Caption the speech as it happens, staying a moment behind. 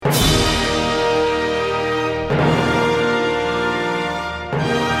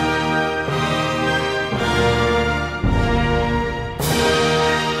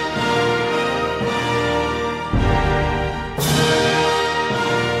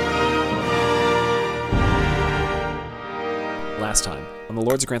last time, on the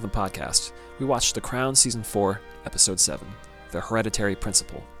Lords of Grantham podcast, we watched The Crown Season 4, Episode 7, The Hereditary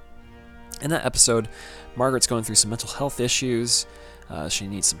Principle. In that episode, Margaret's going through some mental health issues. She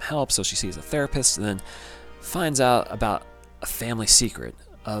needs some help, so she sees a therapist, and then finds out about a family secret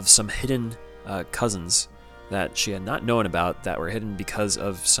of some hidden cousins that she had not known about that were hidden because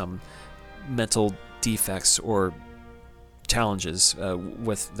of some mental defects or challenges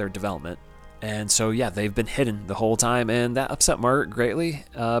with their development. And so, yeah, they've been hidden the whole time, and that upset Margaret greatly,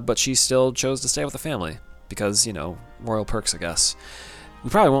 but she still chose to stay with the family because, royal perks, I guess.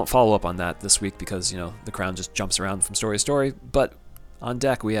 We probably won't follow up on that this week because, The Crown just jumps around from story to story, but on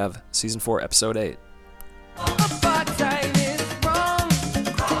deck we have Season 4, Episode 8.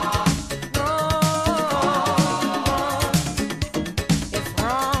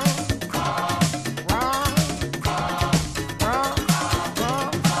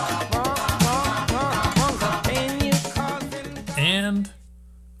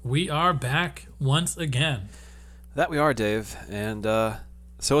 We are back once again. That we are, Dave, and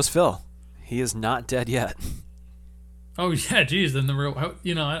so is Phil. He is not dead yet. Oh yeah, geez. Then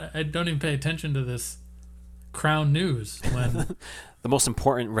I don't even pay attention to this Crown news when the most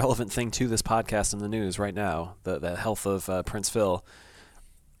important, relevant thing to this podcast in the news right now, the health of Prince Phil,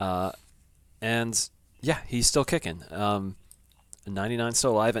 and yeah, he's still kicking. 99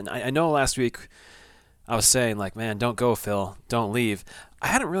 still alive, and I know last week I was saying man, don't go, Phil, don't leave. I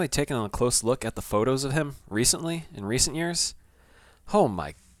hadn't really taken a close look at the photos of him in recent years. Oh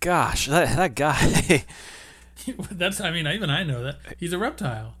my gosh, that guy. Even I know that. He's a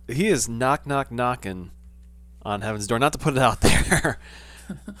reptile. He is knocking on heaven's door. Not to put it out there.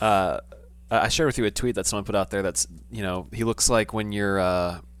 I shared with you a tweet that someone put out there that's, he looks like when your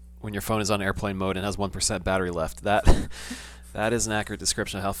phone is on airplane mode and has 1% battery left. That is an accurate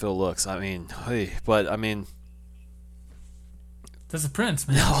description of how Phil looks. That's a prince,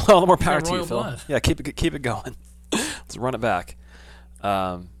 man. All the more power to you, Phil. Blood. Yeah, keep it going. Let's run it back.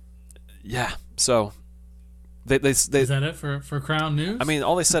 Yeah. So they is that it for Crown news?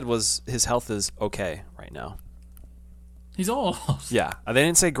 All they said was his health is okay right now. He's old. Yeah, they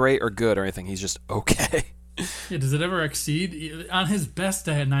didn't say great or good or anything. He's just okay. Yeah. Does it ever exceed on his best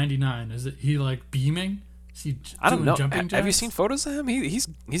day at 99? Is he beaming? Is he I don't know. Jumping jacks? Have you seen photos of him?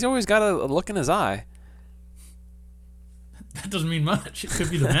 He's always got a look in his eye. That doesn't mean much. It could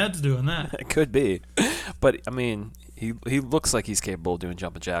be the meds doing that. It could be, but he looks like he's capable of doing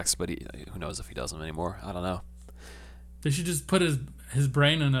jumping jacks. But who knows if he does them anymore? I don't know. They should just put his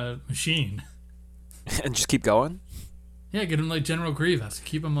brain in a machine and just keep going. Yeah, get him like General Grievous.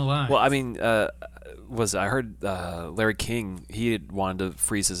 Keep him alive. Well, I heard Larry King, he had wanted to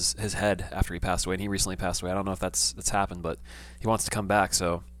freeze his head after he passed away, and he recently passed away. I don't know if that's happened, but he wants to come back.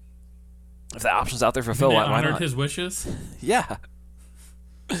 So if the option's out there for Phil, why not? Honored his wishes. Yeah.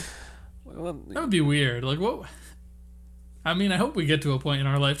 That would be weird. What? I hope we get to a point in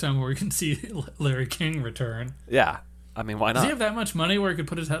our lifetime where we can see Larry King return. Yeah. Why not? Does he have that much money where he could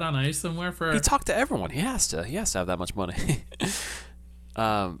put his head on ice somewhere for? He talked to everyone. He has to have that much money.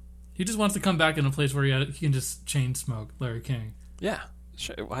 He just wants to come back in a place where he can just chain smoke. Larry King. Yeah.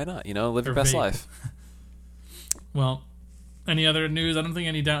 Sure. Why not? Live your best life. Well, any other news? I don't think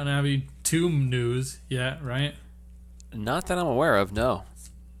any Downton Abbey 2 news yet, right? Not that I'm aware of. No.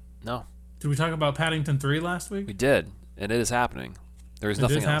 Did we talk about Paddington 3 last week? We did, and it is happening. There is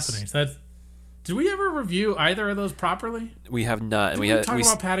nothing else. It is happening. Did we ever review either of those properly? We have not. Did we talk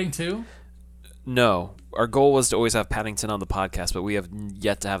about Paddington 2? No. Our goal was to always have Paddington on the podcast, but we have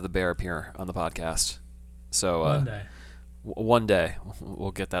yet to have the bear appear on the podcast. So one day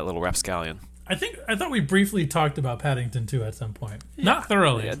we'll get that little rapscallion. I thought we briefly talked about Paddington 2 at some point. Yeah. Not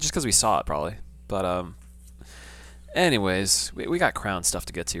thoroughly. Yeah, just because we saw it probably. But anyways, we got Crown stuff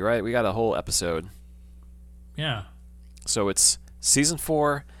to get to, right? We got a whole episode. Yeah. So it's Season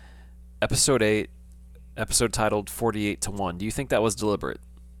 4, Episode 8, episode titled 48-1. Do you think that was deliberate?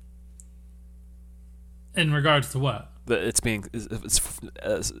 In regards to what? It's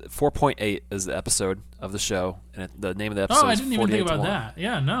 4.8 is the episode of the show, and the name of the episode is 48-1. I didn't even think about that.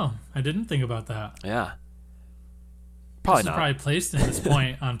 Yeah, no, I didn't think about that. Yeah. Probably not. Probably placed in this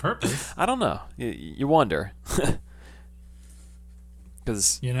point on purpose. I don't know. You wonder.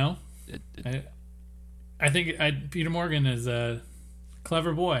 Because I think Peter Morgan is a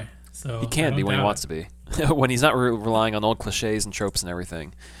clever boy. So he can be when he wants to be. When he's not relying on old cliches and tropes and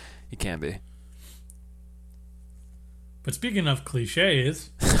everything, he can be. But speaking of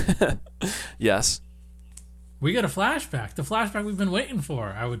cliches, yes, we get a flashback. The flashback we've been waiting for,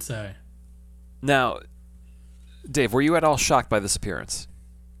 I would say. Now, Dave, were you at all shocked by this appearance?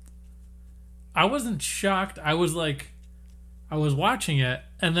 I wasn't shocked. I was I was watching it,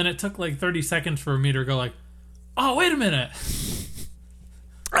 and then it took like 30 seconds for me to go like, oh, wait a minute.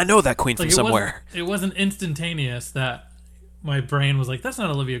 I know that queen Like from somewhere. It wasn't instantaneous that my brain was like, that's not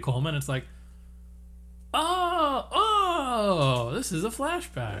Olivia Colman. It's like, oh, this is a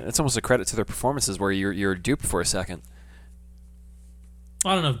flashback. It's almost a credit to their performances where you're duped for a second.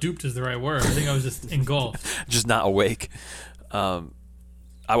 I don't know if duped is the right word. I think I was just engulfed. Just not awake.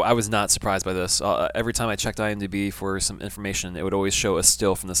 I was not surprised by this. Every time I checked IMDb for some information, it would always show a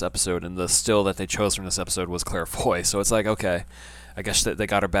still from this episode, and the still that they chose from this episode was Claire Foy. So it's like, okay, I guess they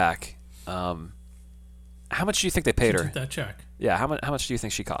got her back. How much do you think they paid her? Took that check. Yeah, how much do you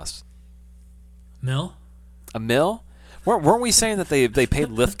think she cost? Mill? A mill? Weren't we saying that they paid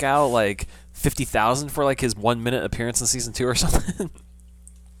Lithgow like $50,000 for like his 1 minute appearance in season 2 or something?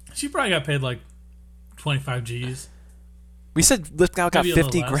 She probably got paid like 25 G's. We said Lithgow got Maybe a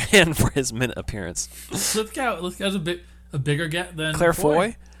little 50 less. grand for his minute appearance. Lithgow's a bigger get than Claire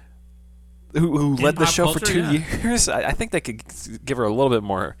Foy, who led the pop show for culture, 2 yeah. years, I think they could give her a little bit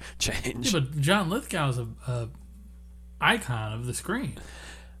more change. Yeah, but John Lithgow's a icon of the screen.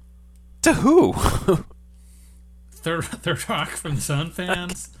 To who? Third Rock from the Sun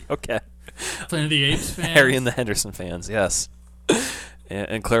fans, Okay, Planet of the Apes fans, Harry and the Henderson fans, yes.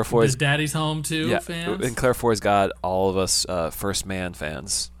 And Claire Foy's His Daddy's Home too fans, and Claire Foy's got all of us First Man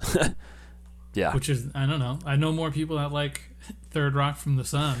fans. Yeah, which is I don't know. I know more people that like Third Rock from the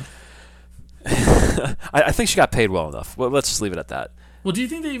Sun. I think she got paid well enough. Well, let's just leave it at that. Well, do you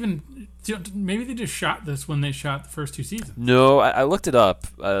think they even? Maybe they just shot this when they shot the first 2 seasons. No, I looked it up.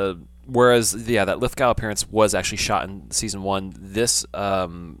 Whereas, that Lithgow appearance was actually shot in season 1. This, I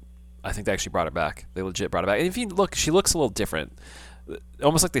think they actually brought her back. They legit brought her back. And if you look, she looks a little different.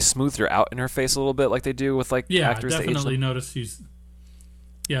 Almost like they smoothed her out in her face a little bit, like they do with like Yeah, actors. definitely noticed she's.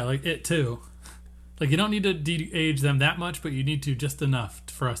 Yeah, like it too. Like you don't need to de-age them that much, but you need to just enough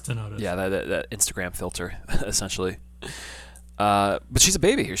for us to notice. Yeah, that Instagram filter, essentially. But she's a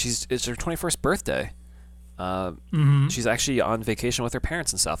baby here. It's her 21st birthday. She's actually on vacation with her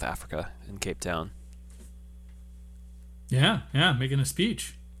parents in South Africa, in Cape Town. Yeah, making a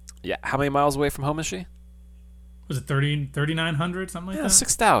speech. Yeah, how many miles away from home is she? Was it 3,900, something like Yeah, that?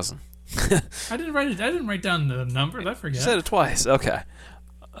 6,000. I didn't write down the numbers. I forget. You said it twice. Okay.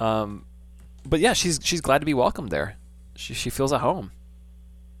 But yeah, she's glad to be welcomed there. She feels at home.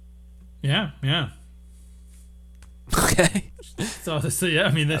 Yeah. Okay. So yeah,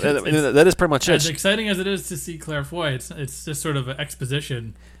 I mean, That is pretty much as it. exciting as it is to see Claire Foy, it's just sort of an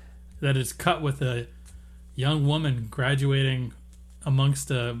exposition that is cut with a young woman graduating amongst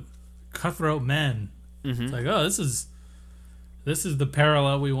cutthroat men. Mm-hmm. It's like, oh, this is the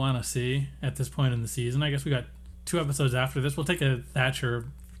parallel we want to see at this point in the season. I guess we got 2 episodes after this. We'll take a Thatcher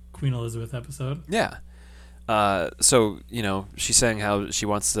Queen Elizabeth episode. Yeah. So, she's saying how she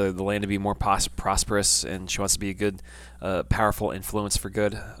wants the land to be more prosperous, and she wants to be a good, powerful influence for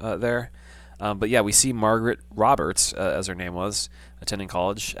good there. But yeah, we see Margaret Roberts, as her name was, attending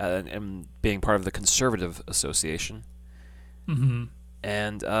college and being part of the Conservative Association. Mm-hmm.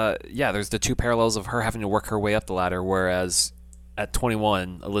 And there's the 2 parallels of her having to work her way up the ladder, whereas at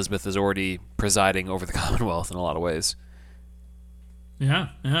 21, Elizabeth is already presiding over the Commonwealth in a lot of ways. Yeah.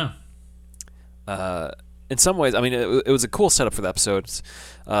 In some ways, I mean, it was a cool setup for the episodes.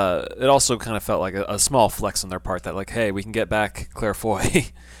 It also kind of felt like a small flex on their part that, like, hey, we can get back Claire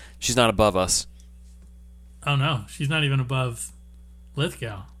Foy. She's not above us. Oh, no. She's not even above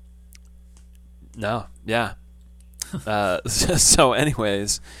Lithgow. No, yeah. So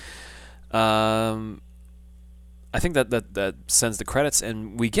anyways, I think that sends the credits,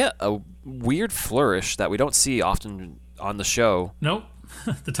 and we get a weird flourish that we don't see often on the show. Nope.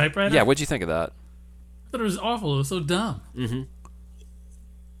 The typewriter? Yeah, what'd you think of that? I thought it was awful. It was so dumb. Mm-hmm.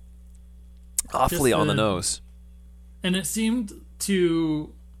 Awfully on the nose. And it seemed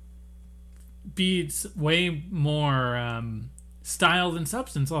to be way more style than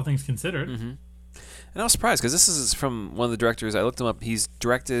substance, all things considered. Mm-hmm. And I was surprised because this is from one of the directors. I looked him up. He's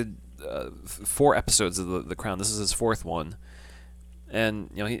directed 4 episodes of The Crown. This is his 4th one. And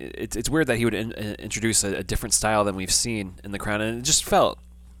it's weird that he would introduce a different style than we've seen in The Crown, and it just felt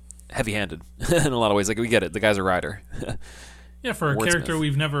heavy-handed in a lot of ways. Like, we get it. The guy's a writer. Yeah, for a character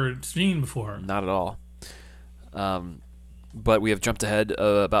we've never seen before. Not at all. But we have jumped ahead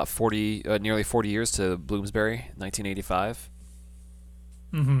about nearly 40 years to Bloomsbury, 1985.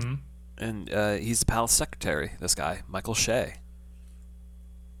 Mm-hmm. And he's the palace secretary, this guy, Michael Shea.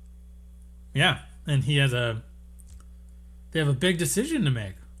 Yeah, and they have a big decision to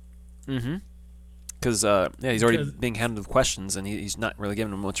make. Mm-hmm. Because he's already being handled with questions, and he's not really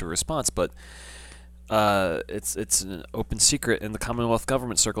giving them much of a response. But it's an open secret in the Commonwealth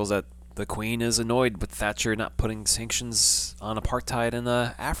government circles that the Queen is annoyed with Thatcher not putting sanctions on apartheid in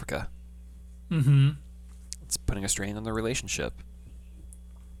Africa. Mm-hmm. It's putting a strain on their relationship.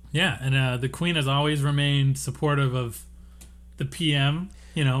 Yeah, and the Queen has always remained supportive of the PM,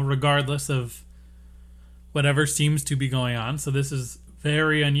 regardless of whatever seems to be going on. So this is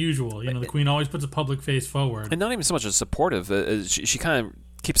very unusual. The Queen always puts a public face forward. And not even so much as supportive. She kind of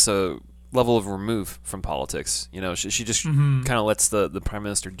keeps a level of remove from politics. She just kind of lets the Prime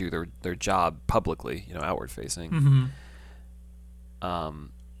Minister do their job publicly, outward facing. Mm-hmm.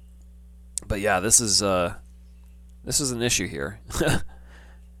 But yeah, this is an issue here.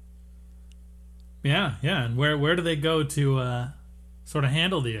 Yeah, and where do they go to sort of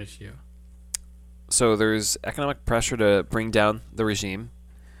handle the issue? So there's economic pressure to bring down the regime.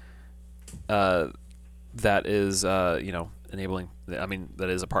 That is, enabling. That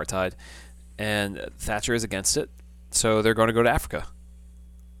is apartheid, and Thatcher is against it. So they're going to go to Africa.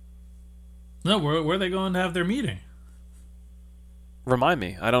 No, where are they going to have their meeting? Remind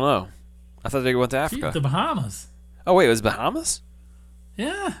me. I don't know. I thought they went to Africa. The Bahamas. Oh wait, it was Bahamas?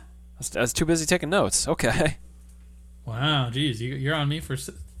 Yeah. I was too busy taking notes. Okay. Wow, geez, you're on me for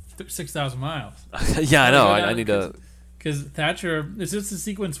 6,000 miles. Yeah, I know. I need to. Because Thatcher, is this the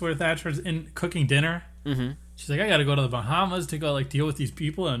sequence where Thatcher's in cooking dinner? Mm-hmm. She's like, I got to go to the Bahamas to go deal with these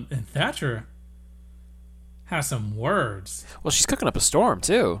people, and Thatcher has some words. Well, she's cooking up a storm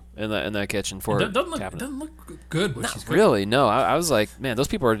too in that kitchen for it doesn't look good. What she's cooking. Really? No, I was like, man, those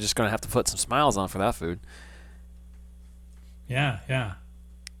people are just going to have to put some smiles on for that food. Yeah.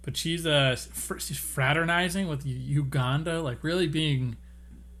 But she's fraternizing with Uganda, really being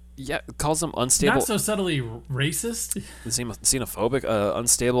calls them unstable, not so subtly racist, xenophobic,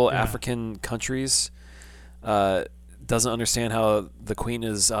 unstable African countries. Doesn't understand how the Queen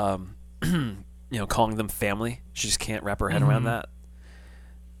is, calling them family. She just can't wrap her head around that.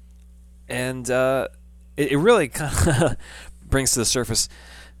 And it really kind of brings to the surface,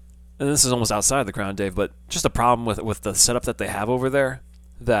 and this is almost outside the Crown, Dave, but just a problem with the setup that they have over there.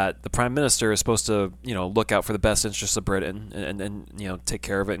 That the Prime Minister is supposed to, look out for the best interests of Britain and take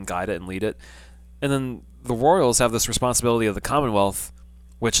care of it and guide it and lead it. And then the royals have this responsibility of the Commonwealth,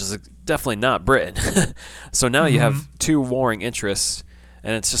 which is definitely not Britain. So now you have two warring interests,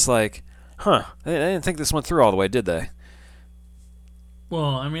 and it's just like, they didn't think this went through all the way, did they?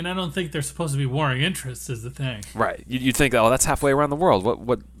 Well, I don't think they're supposed to be warring interests is the thing. Right. You'd think, that's halfway around the world.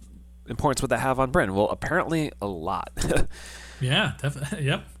 What importance would that have on Britain? Well, apparently a lot. Yeah, definitely.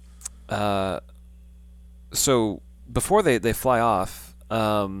 Yep. So before they fly off,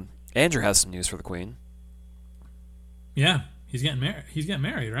 Andrew has some news for the Queen. Yeah, he's getting married. He's getting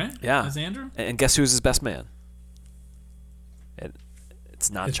married, right? Yeah. That's Andrew. And guess who's his best man?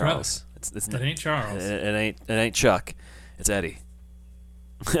 It's not Charles. It ain't Charles. It ain't Chuck. It's Eddie.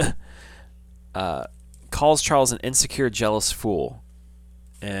 Calls Charles an insecure, jealous fool,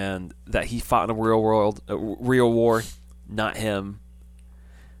 and that he fought in a real war. Not him.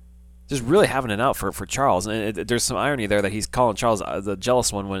 Just really having it out for Charles. And there's some irony there that he's calling Charles the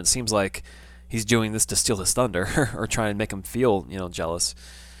jealous one when it seems like he's doing this to steal his thunder or try and make him feel, jealous.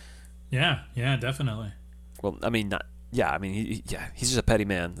 Yeah, definitely. Well, not. Yeah, he's just a petty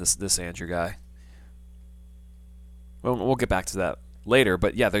man. This Andrew guy. Well, we'll get back to that later.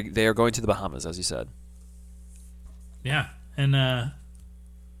 But yeah, they are going to the Bahamas, as you said. Yeah, and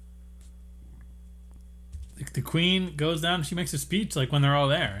the Queen goes down and she makes a speech when they're all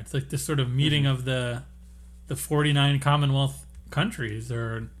there. It's this sort of meeting of the 49 Commonwealth countries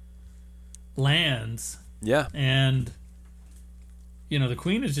or lands. Yeah. And the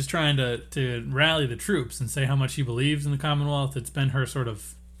Queen is just trying to rally the troops and say how much she believes in the Commonwealth. It's been her sort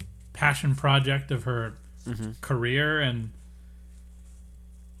of passion project of her career, and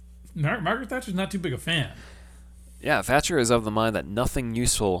Margaret Thatcher's not too big a fan. Yeah, Thatcher is of the mind that nothing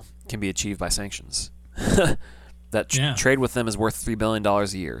useful can be achieved by sanctions. That trade with them is worth $3 billion a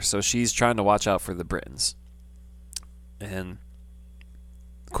year. So she's trying to watch out for the Britons. And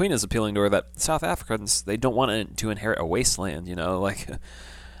the Queen is appealing to her that South Africans, they don't want to inherit a wasteland, you got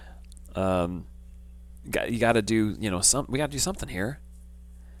to do, we got to do something here.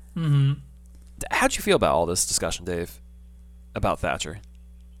 Mm-hmm. How'd you feel about all this discussion, Dave, about Thatcher?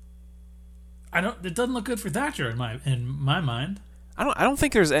 It doesn't look good for Thatcher in my mind. I don't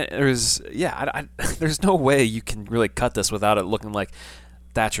think there's no way you can really cut this without it looking like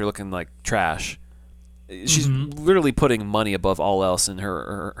Thatcher looking like trash. She's literally putting money above all else in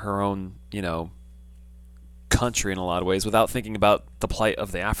her own, country in a lot of ways without thinking about the plight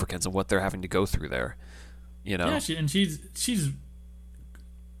of the Africans and what they're having to go through there. Yeah, she's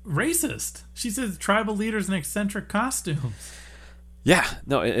racist. She says tribal leaders in eccentric costumes. Yeah,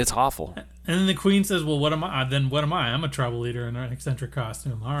 no, it's awful. And then the queen says, well, what am I? Then what am I? I'm a tribal leader in an eccentric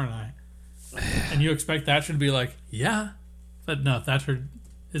costume, aren't I? And you expect Thatcher to be like, yeah. But no, Thatcher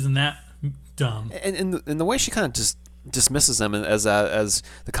isn't that dumb. And the way she kind of just dismisses them as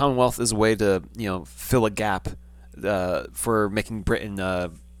the Commonwealth is a way to, fill a gap for making Britain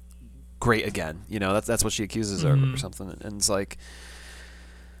great again. That's what she accuses her or something. And it's like,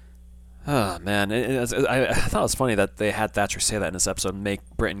 oh, man. I thought it was funny that they had Thatcher say that in this episode, make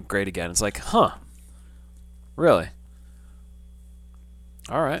Britain great again. It's like, huh. Really?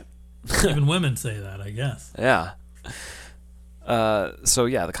 All right. Even women say that, I guess. Yeah. So,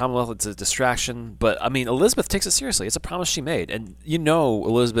 yeah, the Commonwealth, it's a distraction. But, I mean, Elizabeth takes it seriously. It's a promise she made. And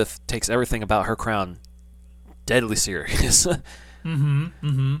Elizabeth takes everything about her crown deadly serious. And,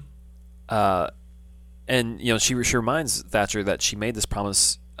 she reminds Thatcher that she made this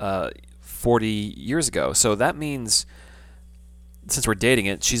promise 40 years ago. So that means, since we're dating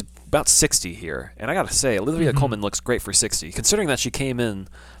it, she's about 60 here. And I got to say, Olivia Colman looks great for 60, considering that she came in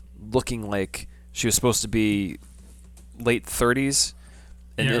looking like she was supposed to be late 30s.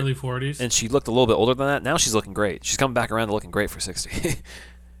 And early 40s. And she looked a little bit older than that. Now she's looking great. She's coming back around to looking great for 60.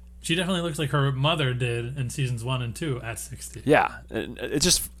 She definitely looks like her mother did in seasons 1 and 2 at 60. Yeah. And it's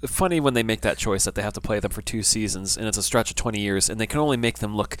just funny when they make that choice that they have to play them for 2 seasons, and it's a stretch of 20 years, and they can only make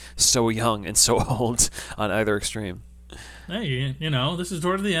them look so young and so old on either extreme. Hey, this is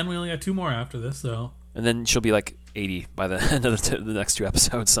towards the end. We only got 2 more after this, so. And then she'll be like 80 by the end of the next 2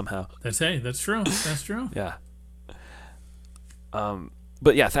 episodes somehow. That's true. That's true. Yeah.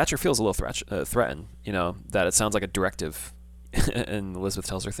 But yeah, Thatcher feels a little threatened, that it sounds like a directive. And Elizabeth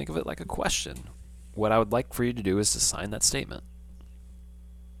tells her, think of it like a question. What I would like for you to do is to sign that statement.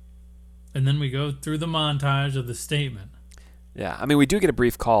 And then we go through the montage of the statement. Yeah, I mean, we do get a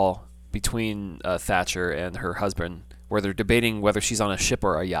brief call between Thatcher and her husband where they're debating whether she's on a ship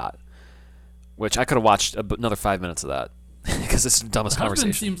or a yacht, which I could have watched another 5 minutes of that because it's the dumbest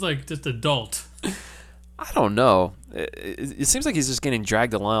conversation. Husband seems like just adult. I don't know. It seems like he's just getting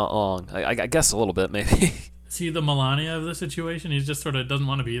dragged along. I guess a little bit, maybe. Is he the Melania of the situation? He just sort of doesn't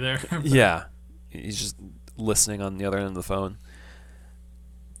want to be there. Yeah. He's just listening on the other end of the phone.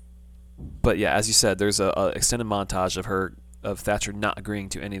 But yeah, as you said, there's a extended montage of Thatcher not agreeing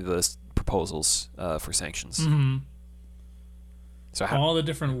to any of those proposals for sanctions. Mm-hmm. So all the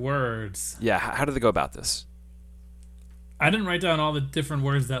different words. Yeah, how did they go about this? I didn't write down all the different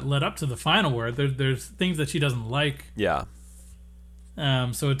words that led up to the final word. There's things that she doesn't like. Yeah.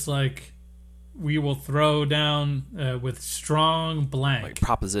 So it's like, we will throw down with strong blank. Like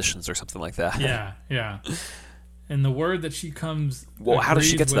propositions or something like that. Yeah. And the word that she comes... Well, how does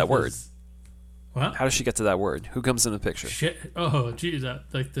she get to that word? What? How does she get to that word? Who comes in the picture? Shit. Oh, geez.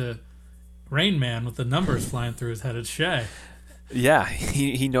 Like the Rain Man with the numbers flying through his head. It's Shay. Yeah,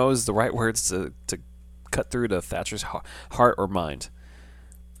 he knows the right words to cut through to Thatcher's heart or mind.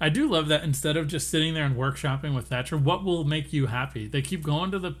 I do love that instead of just sitting there and workshopping with Thatcher, what will make you happy? They keep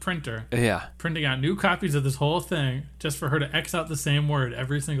going to the printer, printing out new copies of this whole thing just for her to X out the same word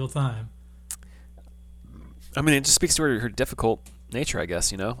every single time. I mean, it just speaks to her difficult nature, I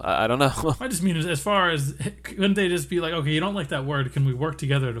guess, I don't know. I just mean as far as, couldn't they just be like, okay, you don't like that word, can we work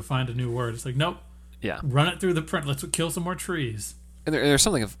together to find a new word? It's like, nope. Yeah. Run it through the print. Let's kill some more trees. And there's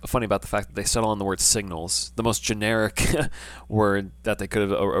something funny about the fact that they settle on the word signals, the most generic word that they could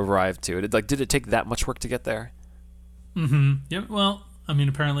have arrived to. Did it take that much work to get there? Mm-hmm. Yeah, well, I mean,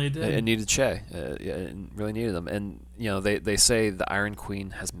 apparently it did. It needed Shay. It really needed them. And, they say the Iron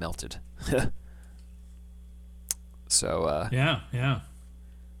Queen has melted. So, Yeah.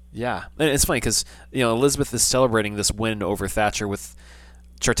 Yeah. And it's funny because, Elizabeth is celebrating this win over Thatcher with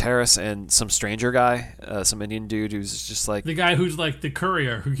Charteris and some stranger guy, some Indian dude who's just like... The guy who's like the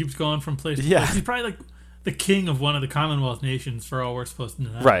courier who keeps going from place to place. He's probably like the king of one of the Commonwealth nations for all we're supposed to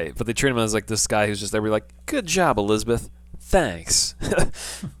know. Right, but they treat him as like this guy who's just there. We're like, good job, Elizabeth. Thanks.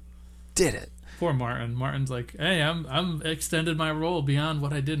 Did it. Poor Martin. Martin's like, hey, I'm extended my role beyond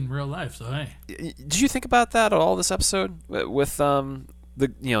what I did in real life, so hey. Did you think about that at all this episode? With,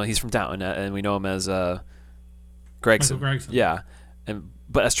 he's from Downton, and we know him as Gregson. Michael Gregson. Yeah.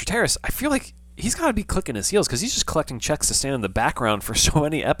 But as Charteris, I feel like he's got to be clicking his heels because he's just collecting checks to stand in the background for so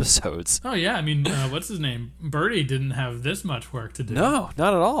many episodes. Oh, yeah. I mean, what's his name? Bertie didn't have this much work to do. No,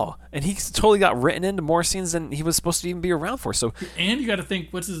 not at all. And he totally got written into more scenes than he was supposed to even be around for. So, and you got to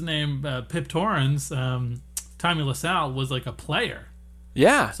think, what's his name? Pip Torrens, Tommy LaSalle was like a player.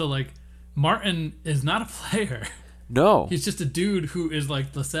 Yeah. So, like, Martin is not a player. No. He's just a dude who is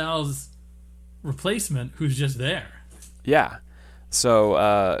like LaSalle's replacement who's just there. Yeah.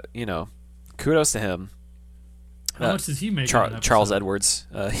 So, kudos to him. How much does he make? Charles Edwards.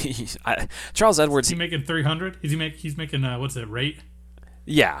 Charles Edwards. Is he making 300? He's making what's it, rate?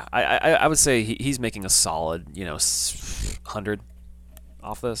 Yeah, I would say he's making a solid 100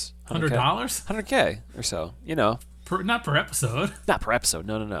 off this. $100? $100K or so. Not per episode. Not per episode.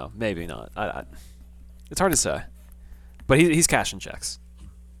 No. Maybe not. It's hard to say. But he's cashing checks.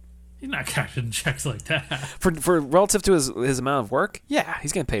 He's not cashing checks like that. For relative to his amount of work, yeah,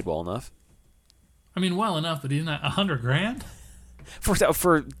 he's getting paid well enough. I mean, well enough, but he's not $100,000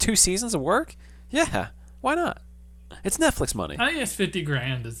 for 2 seasons of work. Yeah, why not? It's Netflix money. I think it's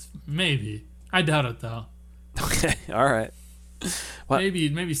 $50,000 is maybe. I doubt it though. Okay, all right. Well,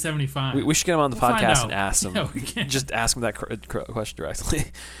 maybe 75. We should get him on the podcast and ask him. Yeah, we can. Just ask him that question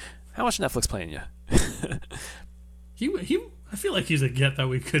directly. How much Netflix paying you? I feel like he's a get that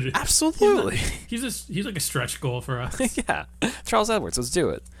we could. Absolutely. He's like a stretch goal for us. Yeah, Charles Edwards. Let's do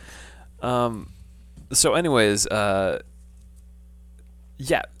it. So, anyways, yeah.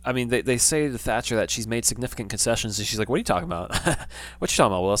 I mean, they say to Thatcher that she's made significant concessions, and she's like, "What are you talking about? What you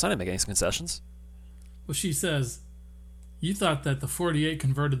talking about, Willis? I didn't make any concessions." Well, she says, "You thought that the 48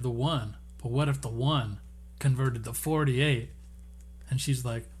 converted the 1, but what if the 1 converted the 48?" And she's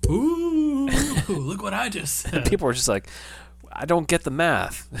like, "Ooh, look what I just said." People are just like, "I don't get the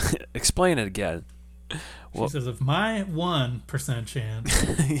math. Explain it again." She says, "If my 1% chance."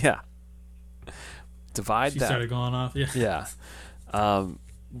 Yeah. Divide she that. She started going off. Yeah. Yeah.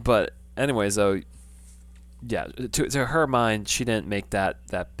 But anyways, though, yeah, to her mind, she didn't make that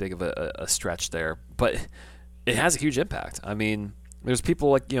big of a stretch there, but it has a huge impact. I mean, there's people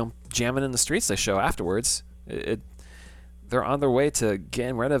like jamming in the streets. They show afterwards. They're on their way to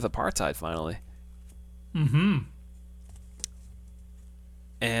getting rid of apartheid finally. Mm-hmm.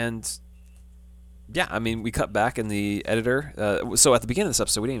 And yeah, I mean, we cut back in the editor. So at the beginning of this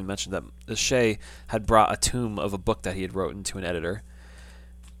episode, we didn't even mention that Shay had brought a tome of a book that he had written to an editor.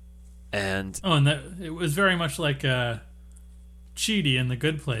 And it was very much like Chidi in The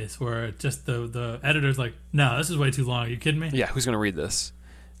Good Place, where just the editor's like, "No, this is way too long. Are you kidding me?" Yeah, who's going to read this?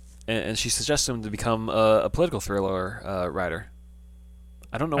 And she suggests him to become a political thriller writer.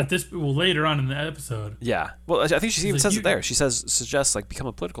 I don't know. Later on in the episode. Yeah. Well, I think she even says it there. She suggests like become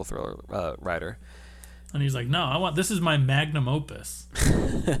a political thriller writer. And he's like, "No, this is my magnum opus."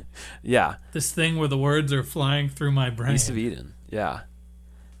 Yeah. This thing where the words are flying through my brain. East of Eden. Yeah.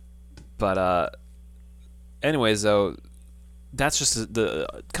 But anyways, though, that's just the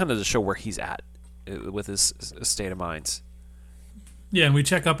kind of to show where he's at with his state of mind. Yeah, and we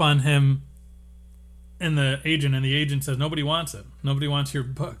check up on him and the agent says nobody wants it. Nobody wants your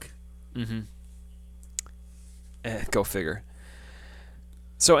book. Mm-hmm. Go figure.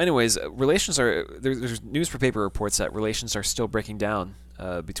 So, anyways, relations are there's newspaper reports that relations are still breaking down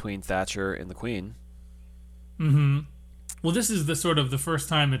between Thatcher and the Queen. Mm-hmm. Well, this is the first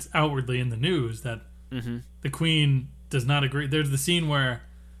time it's outwardly in the news that the Queen does not agree. There's the scene where,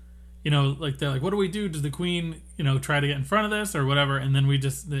 like they're like, "What do we do? Does the Queen, try to get in front of this or whatever?" And then we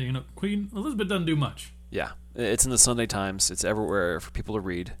just, Queen Elizabeth doesn't do much. Yeah, it's in the Sunday Times. It's everywhere for people to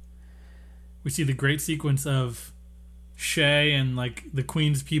read. We see the great sequence of Shay and like the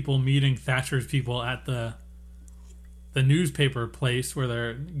Queen's people meeting Thatcher's people at the newspaper place where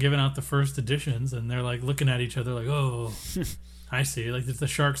they're giving out the first editions, and they're like looking at each other like, "Oh, I see." Like it's the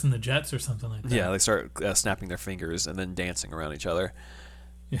Sharks and the Jets or something like that. Yeah, they start snapping their fingers and then dancing around each other.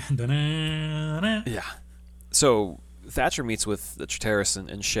 Yeah. Yeah. So Thatcher meets with the Treteris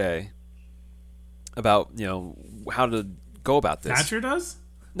and Shay about how to go about this. Thatcher does?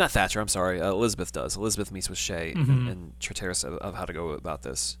 Not Thatcher. I'm sorry. Elizabeth does. Elizabeth meets with Shay and Treteris of how to go about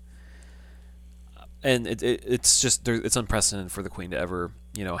this. And it's just it's unprecedented for the Queen to ever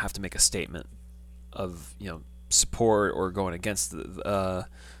have to make a statement of support or going against the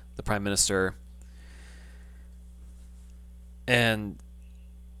Prime Minister. And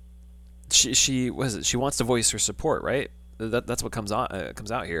she wants to voice her support, right? That's what comes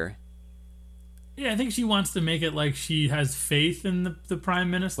out here. Yeah, I think she wants to make it like she has faith in the Prime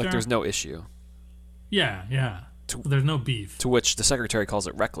Minister. Like there's no issue. Yeah. There's no beef. To which the Secretary calls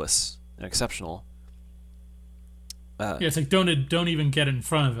it reckless and exceptional. Yeah, it's like don't even get in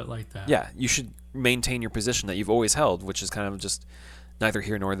front of it like that. Yeah, you should maintain your position that you've always held, which is kind of just neither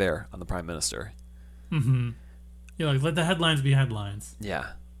here nor there on the Prime Minister. Mm-hmm. Yeah, like let the headlines be headlines.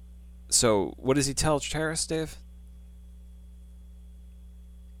 Yeah. So what does he tell Treteris, Dave?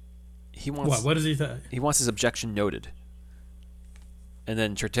 He wants what does he say? He wants his objection noted. And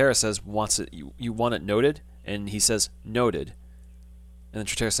then Treteris says, "Wants it? You want it noted?" And he says, "Noted." And then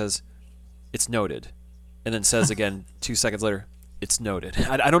Treteris says, "It's noted." And then says again 2 seconds later, it's noted.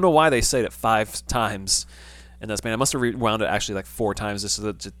 I don't know why they say it 5 times in that span. I must have rewound it actually like 4 times just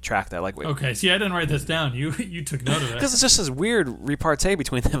to track that. Like, wait. Okay, see, I didn't write this down. You took note of it. Because it's just this weird repartee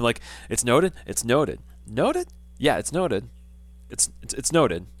between them. Like, it's noted. It's noted. Noted? Yeah, it's noted. It's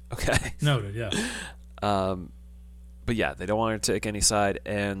noted. Okay. Noted, yeah. But yeah, they don't want her to take any side.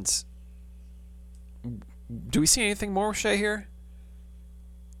 And do we see anything more with Shay here?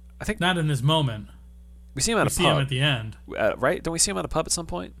 I think not in this moment. We see him at a pub. We see him at the end. Right? Don't we see him at a pub at some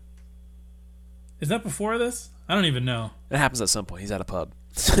point? Is that before this? I don't even know. It happens at some point. He's at a pub.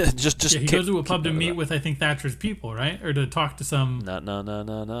 just he goes to a pub to meet with, I think, Thatcher's people, right? Or to talk to some...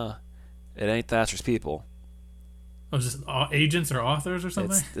 No. It ain't Thatcher's people. Oh, just agents or authors or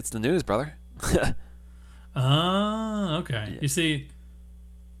something? It's the news, brother. Oh, okay. Yeah. You see...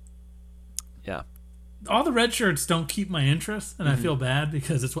 Yeah. All the red shirts don't keep my interest, and I feel bad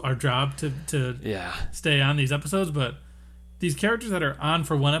because it's our job to stay on these episodes, but these characters that are on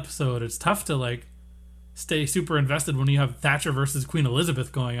for one episode, it's tough to like stay super invested when you have Thatcher versus Queen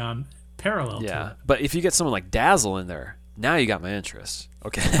Elizabeth going on parallel to it. But if you get someone like Dazzle in there, now you got my interest.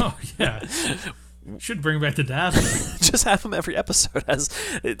 Okay. Oh, yeah. Should bring back the Dazzler. Just have him every episode as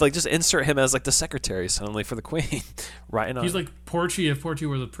like just insert him as like the secretary suddenly for the Queen. Right on. He's like Porchy if Porchy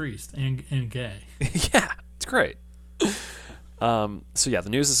were the priest and gay. Yeah, it's great. So yeah, the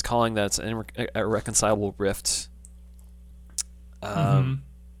news is calling that it's an irreconcilable rift.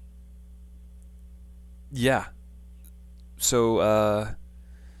 Yeah. So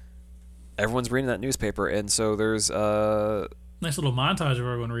everyone's reading that newspaper, and so there's nice little montage of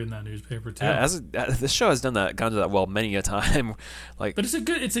everyone reading that newspaper too. This show has gone to that well many a time. Like, but it's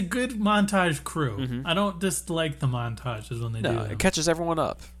a good montage crew. I don't dislike the montages when they do them. It catches everyone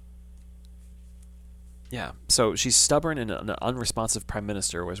up. Yeah. So she's stubborn and an unresponsive prime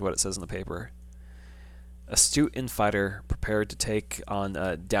minister was what it says in the paper. Astute infighter, prepared to take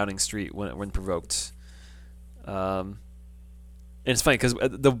on Downing Street when provoked. And it's funny because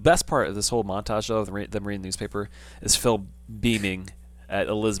the best part of this whole montage, though, of them reading the newspaper, is Phil beaming at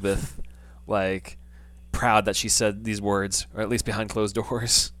Elizabeth, like proud that she said these words, or at least behind closed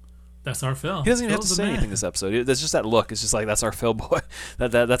doors. That's our Phil. He doesn't even have to say anything this episode. There's just that look. It's just like, that's our Phil boy.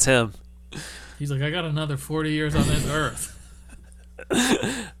 That's him. He's like, I got another 40 years on this earth.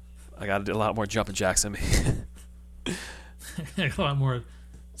 I got to do a lot more jumping jacks in me. A lot more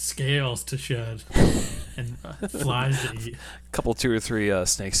scales to shed and flies to eat. Couple 2 or 3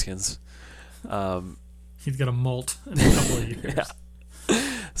 snake skins. He's got a molt in a couple of years. Yeah.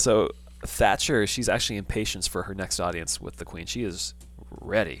 So Thatcher, she's actually impatient for her next audience with the Queen. She is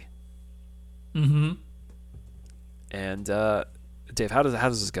ready. Mm-hmm. And Dave, how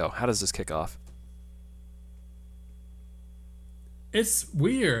does this go? How does this kick off? It's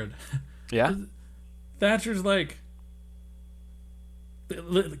weird. Yeah? Thatcher's like...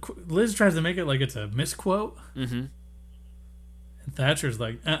 Liz tries to make it like it's a misquote. Mm-hmm. And Thatcher's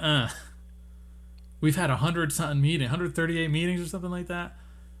like, we've had 100-something meetings, 138 meetings or something like that.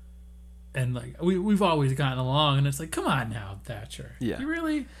 And like we've always gotten along. And it's like, come on now, Thatcher. Yeah. You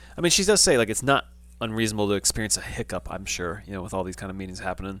really... I mean, she does say, like, it's not unreasonable to experience a hiccup, I'm sure, with all these kind of meetings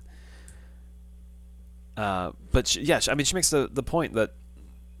happening. But she makes the point that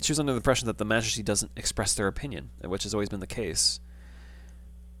she was under the impression that the Majesty doesn't express their opinion, which has always been the case.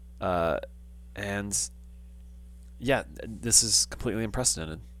 And yeah, this is completely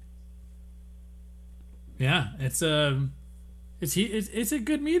unprecedented. Yeah, it's a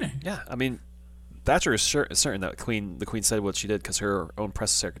good meeting. Yeah, I mean, Thatcher is certain that the Queen said what she did because her own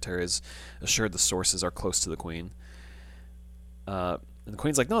press secretary has assured the sources are close to the Queen. And the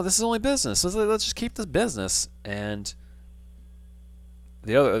Queen's like, no, this is only business. Let's just keep this business. And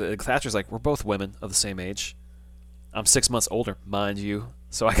Thatcher's like, we're both women of the same age. I'm 6 months older, mind you,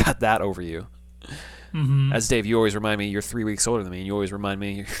 so I got that over you. Mm-hmm. As Dave, you always remind me you're 3 weeks older than me, and you always remind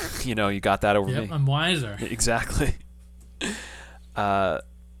me, you got that over me. I'm wiser. Exactly.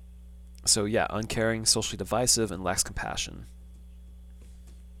 So yeah, uncaring, socially divisive, and lacks compassion.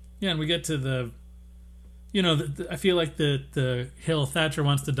 Yeah, and we get to the I feel like the hill Thatcher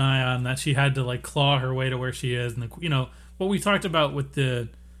wants to die on, that she had to like claw her way to where she is, and what we talked about with the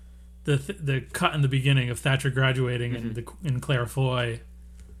cut in the beginning of Thatcher graduating and Claire Foy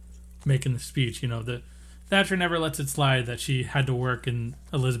making the speech. The Thatcher never lets it slide that she had to work and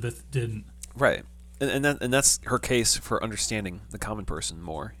Elizabeth didn't. Right, and that's her case for understanding the common person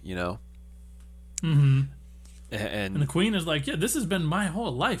more. Mm-hmm. And the Queen is like, yeah, this has been my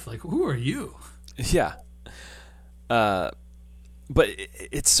whole life. Like, who are you? Yeah. But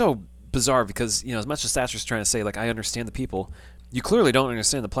it's so bizarre because, as much as Thatcher's trying to say, like, I understand the people, You clearly don't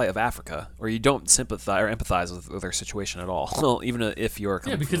understand the plight of Africa, or you don't sympathize or empathize with their situation at all. Well, even if you're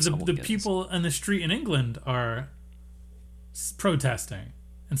coming because from the people in the street in England are protesting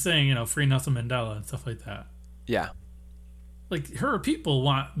and saying, free Nelson Mandela and stuff like that. Yeah. Like, her people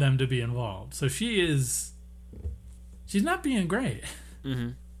want them to be involved. So she's not being great. Mm-hmm.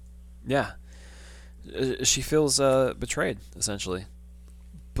 Yeah. She feels betrayed, essentially.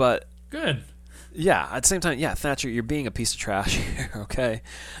 But good. Yeah, at the same time, yeah, Thatcher, you're being a piece of trash here, okay?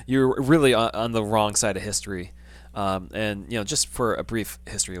 You're really on the wrong side of history. And, just for a brief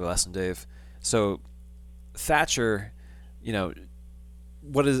history lesson, Dave. So, Thatcher,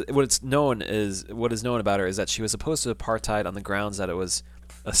 what is known about her is that she was opposed to apartheid on the grounds that it was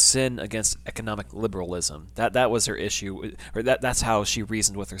a sin against economic liberalism. That was her issue, or that's how she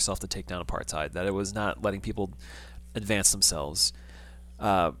reasoned with herself to take down apartheid, that it was not letting people advance themselves.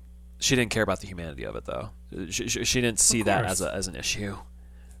 She didn't care about the humanity of it, though. She didn't see that as an issue,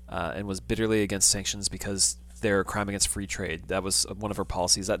 and was bitterly against sanctions because they're a crime against free trade. That was one of her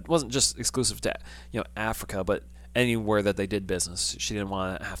policies. That wasn't just exclusive to Africa, but anywhere that they did business. She didn't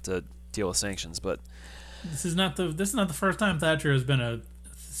want to have to deal with sanctions. But this is not the first time Thatcher has been a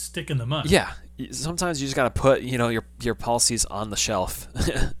stick in the mud. Yeah, sometimes you just got to put your policies on the shelf,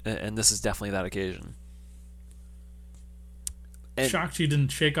 and this is definitely that occasion. Shocked she didn't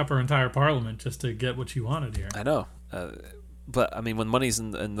shake up her entire parliament just to get what she wanted here. I know. But, I mean, when money's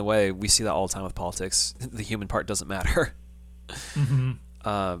in the way, we see that all the time with politics. The human part doesn't matter.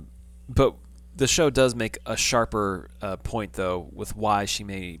 Mm-hmm. But the show does make a sharper point, though, with why she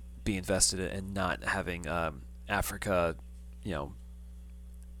may be invested in not having Africa,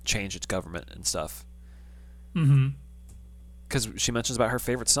 change its government and stuff. Mm-hmm. Because she mentions about her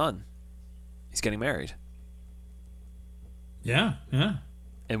favorite son. He's getting married. Yeah.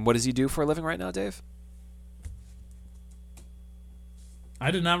 And what does he do for a living right now, Dave? I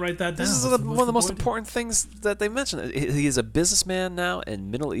did not write that down. This is one of the most important things that they mentioned. He is a businessman now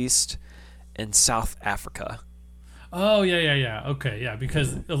in Middle East and South Africa. Oh, yeah. Okay, yeah,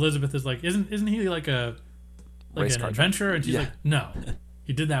 because Elizabeth is like, isn't he like an adventurer? And she's like, no,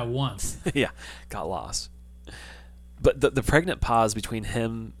 he did that once. Yeah, got lost. But the pregnant pause between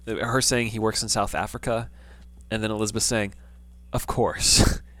her saying he works in South Africa, and then Elizabeth saying, "Of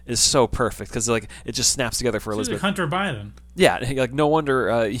course," is so perfect because it just snaps together for Elizabeth. She's like Hunter Biden. Yeah, like no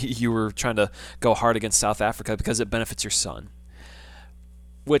wonder you were trying to go hard against South Africa because it benefits your son.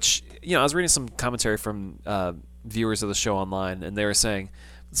 Which I was reading some commentary from viewers of the show online, and they were saying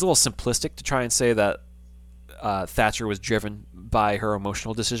it's a little simplistic to try and say that Thatcher was driven by her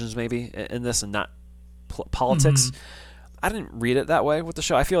emotional decisions maybe in this and not politics. Mm-hmm. I didn't read it that way with the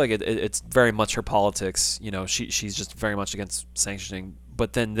show. I feel like it's very much her politics. She's just very much against sanctioning.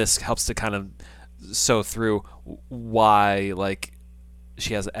 But then this helps to kind of sew through why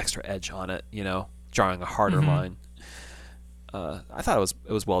she has an extra edge on it. Drawing a harder mm-hmm. line. I thought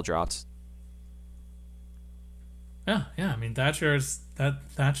it was well dropped. Yeah. I mean, Thatcher's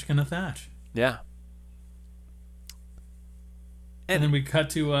gonna thatch. Yeah. And then we cut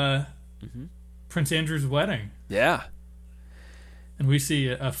to mm-hmm. Prince Andrew's wedding. Yeah. And we see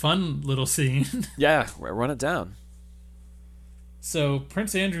a fun little scene. Yeah, run it down. So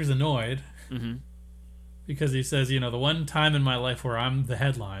Prince Andrew's annoyed mm-hmm. because he says, the one time in my life where I'm the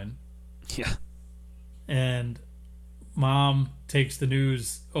headline. Yeah. And Mom takes the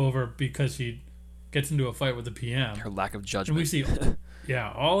news over because she gets into a fight with the PM. Her lack of judgment. And we see,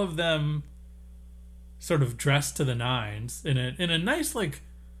 all of them sort of dressed to the nines in a nice,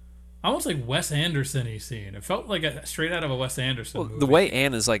 almost like Wes Anderson-y scene. It felt like straight out of a Wes Anderson movie. The way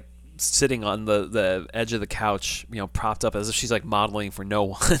Anne is sitting on the edge of the couch, propped up as if she's modeling for no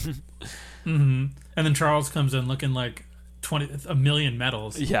one. Mm-hmm. And then Charles comes in looking like a million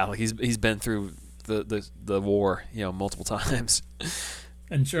medals. Yeah, he's been through the war, multiple times.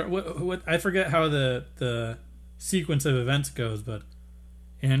 And what I forget how the sequence of events goes, but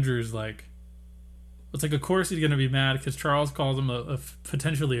Andrew's it's of course he's going to be mad because Charles calls him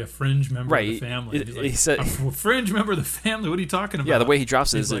potentially a fringe member of the family. He said, a fringe member of the family? What are you talking about? Yeah, the way he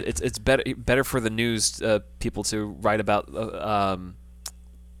drops it is it's better for the news people to write about the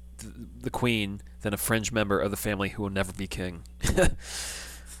Queen than a fringe member of the family who will never be king.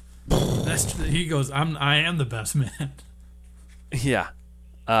 He goes, I am the best man. Yeah.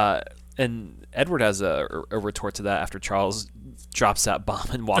 And Edward has a retort to that after Charles drops that bomb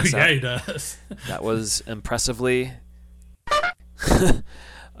and walks out. Yeah, he does. That was impressively.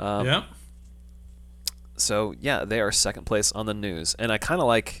 Yep. So, yeah, they are second place on the news. And I kind of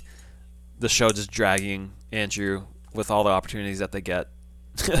like the show just dragging Andrew with all the opportunities that they get.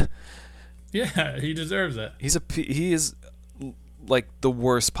 Yeah, he deserves it. He is like the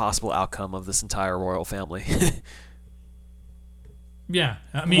worst possible outcome of this entire royal family. Yeah,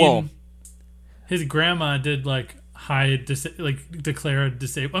 I mean, Well, his grandma did like declare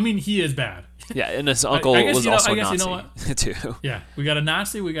disabled. I mean, he is bad. yeah, and his uncle I guess, was you know, also I guess, Nazi you know what? too. Yeah, we got a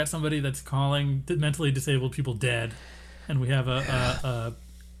Nazi. We got somebody that's calling mentally disabled people dead, and we have a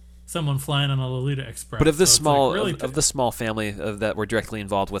someone flying on a Lolita Express. But of this So it's small like really of the small family that we're directly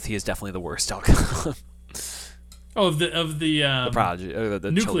involved with, he is definitely the worst outcome. of the the prodigy,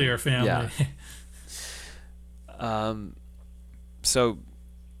 the nuclear children. family. Yeah. So.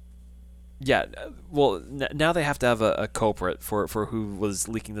 Yeah, well, now they have to have a culprit for who was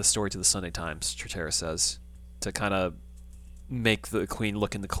leaking the story to the Sunday Times, Tratera says, to kind of make the Queen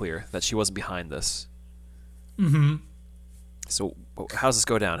look in the clear that she wasn't behind this. Mm-hmm. So how does this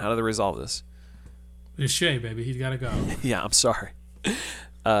go down? How do they resolve this? It's Shay, baby. He's got to go. Yeah, I'm sorry.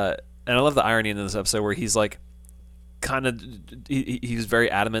 And I love the irony in this episode where he's like, kind of, he's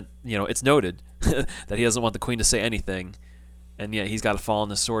very adamant, it's noted that he doesn't want the Queen to say anything, and yet he's got to fall on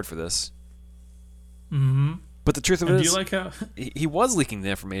the sword for this. Mm-hmm. But the truth of it is, do you like how he was leaking the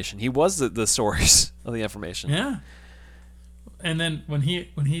information. He was the source of the information. Yeah. And then when he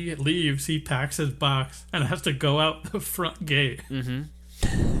leaves, he packs his box and has to go out the front gate.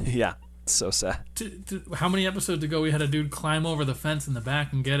 Mm-hmm. Yeah, it's so sad. How many episodes ago we had a dude climb over the fence in the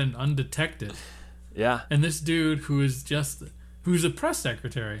back and get in undetected? Yeah. And this dude who's a press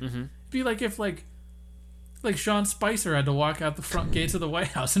secretary. Mm-hmm. It'd be like if like Sean Spicer had to walk out the front gates of the White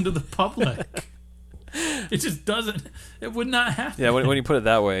House into the public. It just doesn't. It would not happen. Yeah, when you put it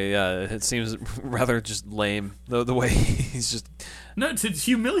that way, yeah, it seems rather just lame. The way he's just. No, it's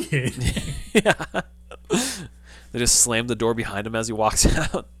humiliating. Yeah. They just slam the door behind him as he walks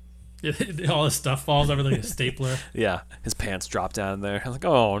out. All his stuff falls over like a stapler. Yeah, his pants drop down there. I'm like,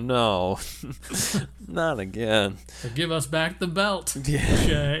 oh no, not again. So give us back the belt, Yeah.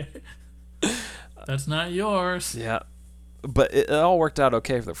 Shay. That's not yours. Yeah, but it all worked out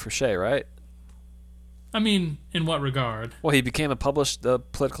okay for Shay, right? I mean, in what regard? Well, he became a published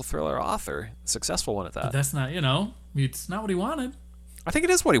political thriller author, a successful one at that. But that's not, it's not what he wanted. I think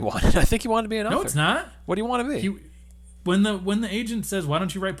it is what he wanted. I think he wanted to be an author. No, it's not. What do you want to be? When the agent says, "Why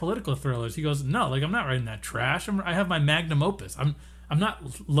don't you write political thrillers?" He goes, "No, I'm not writing that trash. I have my magnum opus. I'm not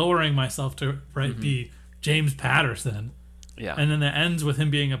lowering myself to be James Patterson." Yeah. And then it ends with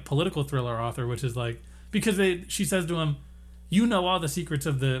him being a political thriller author, which is like because she says to him, "You know all the secrets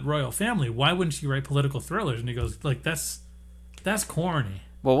of the royal family. Why wouldn't you write political thrillers?" And he goes, "Like that's corny."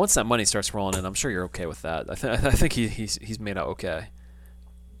 Well, once that money starts rolling in, I'm sure you're okay with that. I think he's made out okay.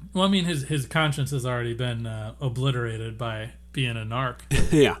 Well, I mean, his conscience has already been obliterated by being a narc.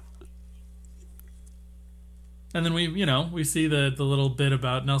 Yeah. And then we see the little bit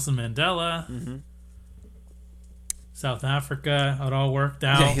about Nelson Mandela, Mm-hmm. South Africa. How it all worked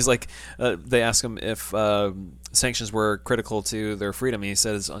out. Yeah, he's like, they ask him if sanctions were critical to their freedom. He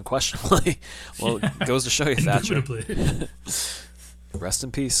says unquestionably. Well, Yeah. it goes to show you, Thatcher. Indubitably. Rest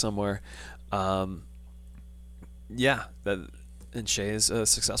in peace somewhere. Yeah, and Shay is a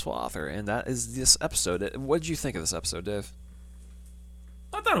successful author, and that is this episode. What did you think of this episode, Dave?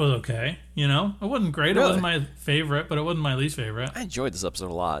 I thought it was okay. It wasn't great. Really? It wasn't my favorite, but it wasn't my least favorite. I enjoyed this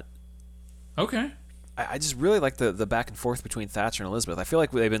episode a lot. Okay. I just really like the back and forth between Thatcher and Elizabeth. I feel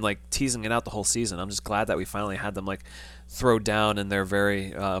like they've been like teasing it out the whole season. I'm just glad that we finally had them like throw down in their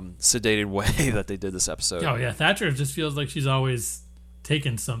very sedated way that they did this episode. Oh yeah, Thatcher just feels like she's always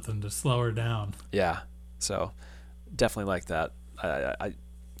taking something to slow her down. Yeah, so definitely like that. I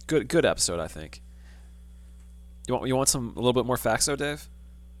good episode, I think. You want a little bit more facts though, Dave?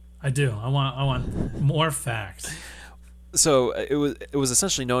 I do. I want more facts. So it was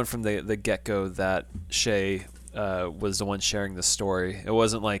essentially known from the get go that Shay was the one sharing the story. It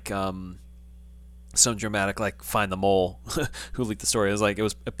wasn't like some dramatic like find the mole who leaked the story. It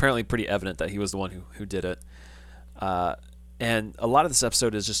was apparently pretty evident that he was the one who did it. And a lot of this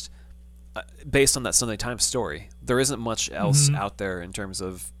episode is just based on that Sunday Times story. There isn't much else out there in terms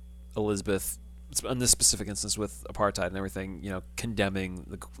of Elizabeth, in this specific instance with apartheid and everything,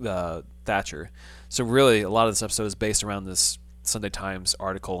 condemning the Thatcher. So really, a lot of this episode is based around this Sunday Times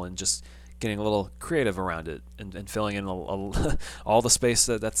article and just getting a little creative around it and filling in all the space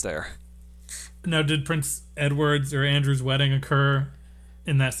that's there. Now, did Prince Edward's or Andrew's wedding occur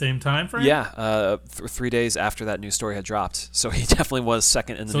in that same time frame? Yeah, 3 days after that news story had dropped. So he definitely was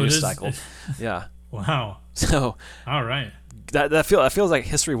second in the news cycle. Yeah. Wow. So. All right. That feels like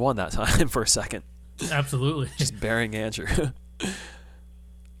history won that time for a second. Absolutely. Just burying Andrew.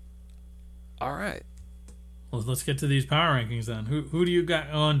 All right. Well, let's get to these power rankings then. Who do you got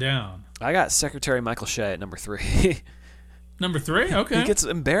on down? I got Secretary Michael Shea at number 3. Number 3? Okay. He gets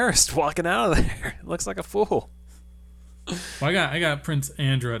embarrassed walking out of there. Looks like a fool. Well, I got Prince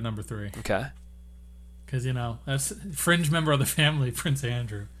Andrew at number 3. Okay. Because, that's fringe member of the family, Prince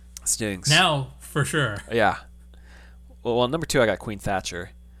Andrew. Stings. Now, for sure. Yeah. Well, number 2, I got Queen Thatcher.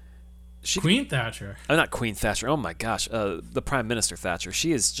 Queen Thatcher? Oh, not Queen Thatcher. Oh, my gosh. The Prime Minister Thatcher.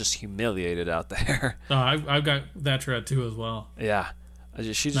 She is just humiliated out there. Oh, I've got Thatcher at 2 as well. Yeah.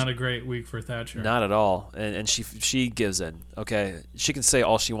 She's not a great week for Thatcher. Not at all. And she gives in. Okay. She can say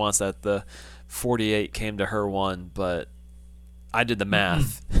all she wants that the 48 came to her one, but I did the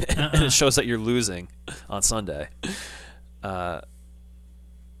math. And it shows that you're losing on Sunday. Yeah.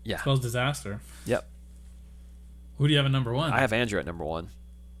 Spells disaster. Yep. Who do you have at number 1? I have Andrew at number 1.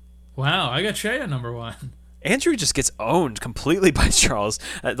 Wow, I got Shay at number 1. Andrew just gets owned completely by Charles,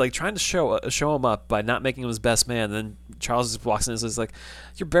 like trying to show him up by not making him his best man. And then Charles just walks in and says, like,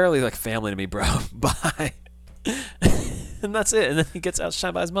 "You're barely like family to me, bro. Bye." And that's it. And then he gets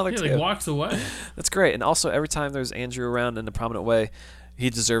outshined by his mother too. He walks away. That's great. And also, every time there's Andrew around in a prominent way,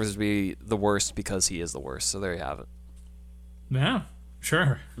 he deserves to be the worst because he is the worst. So there you have it. Yeah,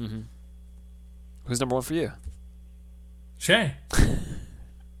 sure. Mm-hmm. Who's number 1 for you? Shay.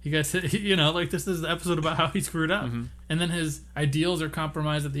 He gets, like this is the episode about how he screwed up. Mm-hmm. And then his ideals are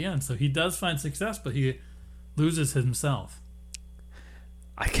compromised at the end. So he does find success, but he loses himself.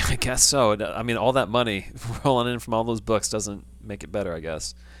 I guess so. I mean, all that money rolling in from all those books doesn't make it better, I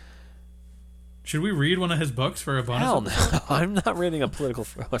guess. Should we read one of his books for a bonus? Hell no. I'm not reading a political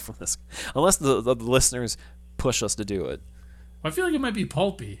thriller from this. Unless the listeners push us to do it. I feel like it might be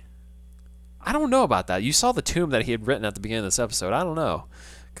pulpy. I don't know about that. You saw the tomb that he had written at the beginning of this episode. I don't know.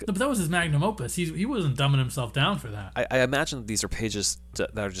 No, but that was his magnum opus. He wasn't dumbing himself down for that. I imagine that these are pages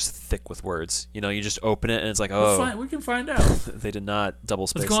that are just thick with words. You just open it and it's like, oh. We can find out. They did not double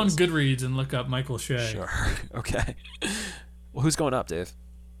space. Let's go on Goodreads and look up Michael Shay. Sure. Okay. Well, who's going up, Dave?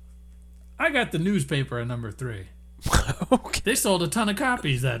 I got the newspaper at number 3. Okay. They sold a ton of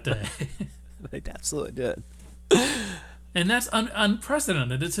copies that day. They absolutely did. And that's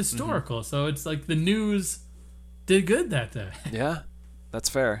unprecedented. It's historical. Mm-hmm. So it's like the news did good that day. Yeah. That's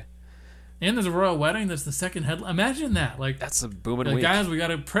fair. And there's a royal wedding. That's the second headline. Imagine that. Like that's a booming week. Guys, we got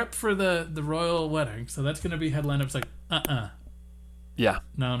to prep for the royal wedding. So that's going to be headline. It's like, Yeah.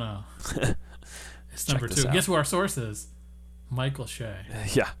 No. It's number 2. Guess who our source is? Michael Shay.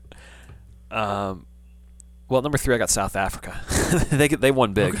 Yeah. Well, number 3, I got South Africa. They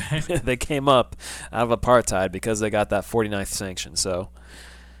won big. Okay. They came up out of apartheid because they got that 49th sanction. So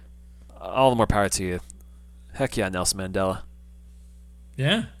all the more power to you. Heck yeah, Nelson Mandela.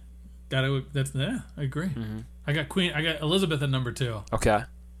 Yeah, I agree. Mm-hmm. I got Elizabeth at number 2. Okay.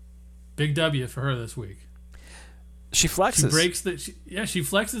 Big W for her this week. She flexes. She breaks she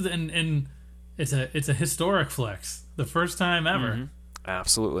flexes and it's a historic flex. The first time ever. Mm-hmm.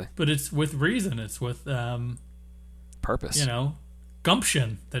 Absolutely. But it's with reason. It's with purpose.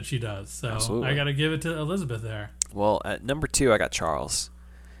 Gumption that she does. So absolutely. I got to give it to Elizabeth there. Well, at number 2, I got Charles.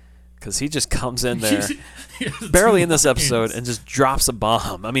 Because he just comes in there, barely in this episode, and just drops a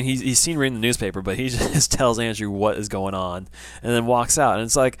bomb. I mean, he's seen reading the newspaper, but he just tells Andrew what is going on, and then walks out. And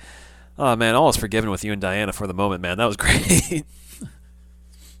it's like, oh, man, all is forgiven with you and Diana for the moment, man. That was great.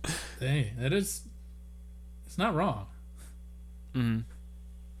 Hey, it's not wrong. Mm-hmm.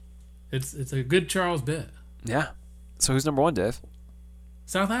 It's a good Charles bit. Yeah. So who's number 1, Dave?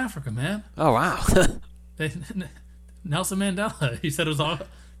 South Africa, man. Oh, wow. Nelson Mandela. He said it was all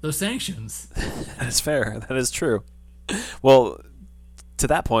those sanctions. That is fair. That is true. Well, to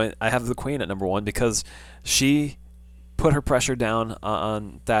that point, I have the Queen at number 1 because she put her pressure down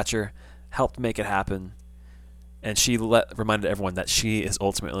on Thatcher, helped make it happen, and she reminded everyone that she is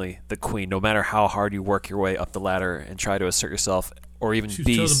ultimately the Queen. No matter how hard you work your way up the ladder and try to assert yourself, or even she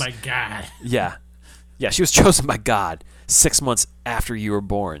was chosen by God. Yeah, she was chosen by God 6 months after you were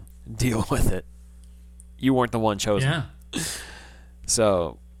born. Deal with it. You weren't the one chosen. Yeah.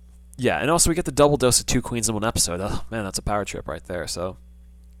 So. Yeah, and also we get the double dose of 2 queens in one episode. Oh man, that's a power trip right there. So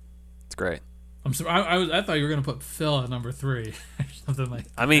it's great. I'm sorry. I thought you were gonna put Phil at number 3, or something like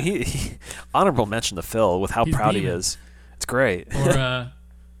that. I mean, he honorable mention to Phil with how proud he is. It's great. Or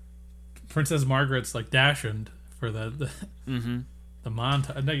Princess Margaret's like dashing for the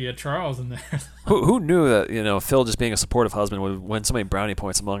montage. No, you had Charles in there. Who knew that Phil just being a supportive husband would win so many brownie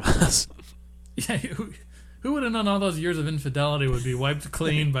points among us? Yeah. Who would have known all those years of infidelity would be wiped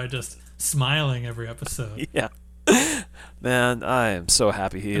clean by just smiling every episode? Yeah. Man, I am so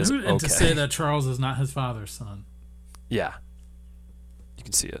happy he is okay. And to say that Charles is not his father's son. Yeah. You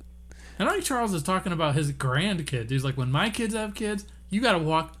can see it. And I think Charles is talking about his grandkids. He's like, when my kids have kids, you got to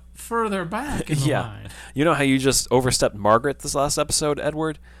walk further back in the line. You know how you just overstepped Margaret this last episode,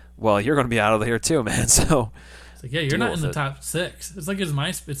 Edward? Well, you're going to be out of here too, man. So it's like, yeah, you're not in the top 6. It's like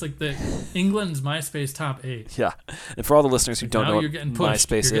It's like the England's MySpace top 8. Yeah, and for all the listeners who don't know what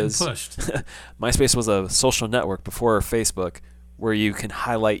MySpace is, MySpace was a social network before Facebook where you can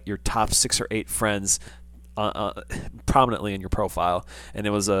highlight your top 6 or 8 friends prominently in your profile, and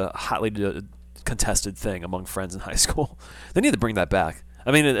it was a hotly contested thing among friends in high school. They need to bring that back.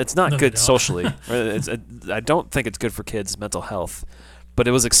 I mean, it's not good socially. I don't think it's good for kids' mental health. But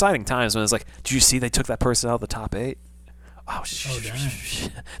it was exciting times when it was like, did you see they took that person out of the top 8? Oh,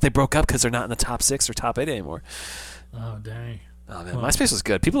 dang. They broke up because they're not in the top 6 or top 8 anymore. Oh, dang. Oh, man, MySpace was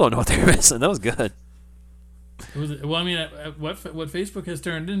good. People don't know what they were missing. That was good. It was, well, I mean, what Facebook has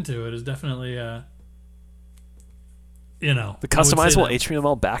turned into, it is definitely, the customizable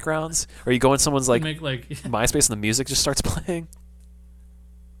HTML backgrounds? Or you go in someone's MySpace and the music just starts playing?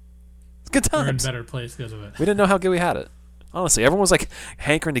 It's good times. We're in a better place because of it. We didn't know how good we had it. Honestly, everyone was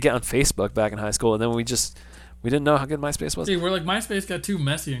hankering to get on Facebook back in high school, and then we didn't know how good MySpace was. See, we're MySpace got too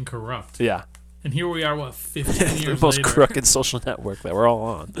messy and corrupt. Yeah. And here we are, 15 years later. The most crooked social network that we're all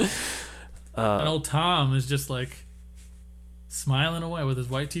on. And old Tom is just smiling away with his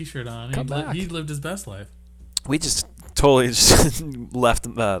white T-shirt on. He lived his best life. We just totally left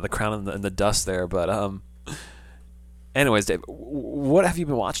the crown in the dust there, but anyways, Dave, what have you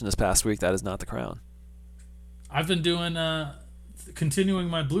been watching this past week that is not The Crown? I've been doing continuing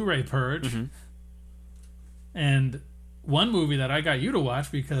my Blu-ray purge, and one movie that I got you to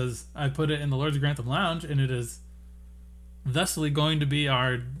watch because I put it in the Lords of Grantham Lounge, and it is thusly going to be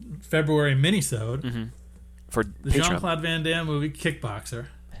our February minisode for the Jean-Claude Van Damme movie Kickboxer.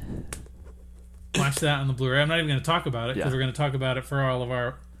 Watch that on the Blu-ray. I'm not even going to talk about it because we're going to talk about it for all of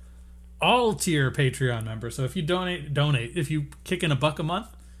our all-tier Patreon members. So if you donate. If you kick in $1 a month,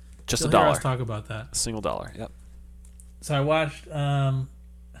 just $1. Hear us talk about that. A single $1. Yep. So I watched The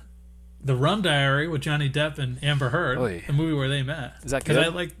Rum Diary with Johnny Depp and Amber Heard, the movie where they met. Is that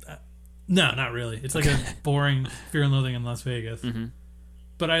good? No, not really. It's like a boring Fear and Loathing in Las Vegas.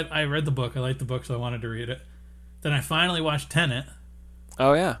 But I read the book. I liked the book, so I wanted to read it. Then I finally watched Tenet.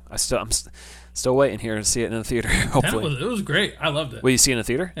 Oh yeah, I'm still waiting here to see it in the theater. Hopefully, it was great. I loved it. Will you see it in the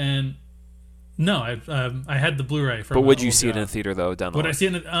theater? And no, I had the Blu-ray. But would you see it in the theater though? Down the line?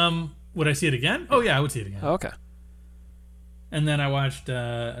 Would I see it again? Oh yeah, I would see it again. Oh, okay. And then I watched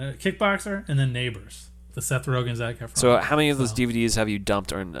Kickboxer and then Neighbors, the Seth Rogen, Zac Efron. So how many of those DVDs have you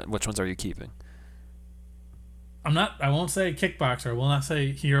dumped, or which ones are you keeping? I won't say Kickboxer. I will not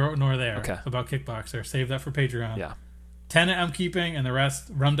say here nor there okay. about Kickboxer. Save that for Patreon. Yeah. Tenet I'm keeping, and the rest,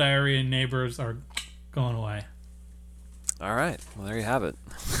 Rum Diary and Neighbors, are going away. All right. Well, there you have it.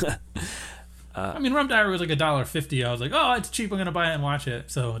 I mean, Rum Diary was $1.50. I was like, oh, it's cheap. I'm going to buy it and watch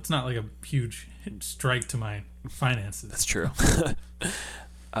it. So it's not like a huge strike to my finances. That's true.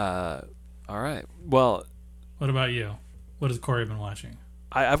 All right. Well, what about you? What has Corey been watching?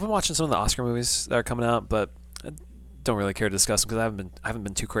 I've been watching some of the Oscar movies that are coming out, but I don't really care to discuss them because I haven't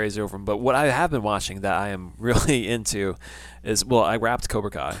been too crazy over them. But what I have been watching that I am really into is, I wrapped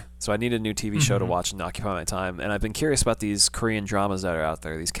Cobra Kai, so I need a new TV show to watch and occupy my time. And I've been curious about these Korean dramas that are out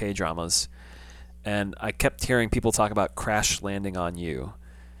there, these K-dramas. And I kept hearing people talk about Crash Landing on You.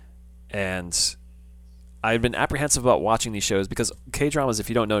 And I've been apprehensive about watching these shows because K-dramas, if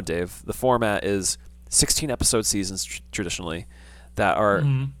you don't know, Dave, the format is 16-episode seasons traditionally that are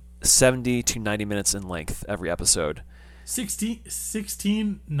 70 to 90 minutes in length every episode. 16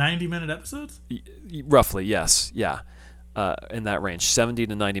 90-minute episodes? Roughly, yes. Yeah. In that range, 70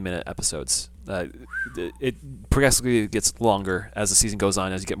 to 90-minute episodes. It progressively gets longer as the season goes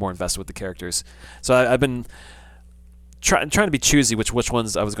on, as you get more invested with the characters. So I've been trying to be choosy which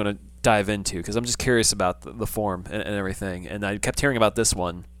ones I was going to dive into because I'm just curious about the form and everything. And I kept hearing about this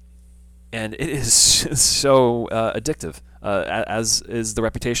one, and it is so addictive, as is the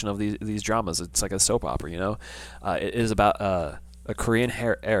reputation of these dramas. It's like a soap opera, you know. It is about a Korean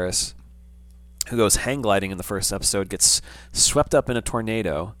heiress who goes hang gliding in the first episode, gets swept up in a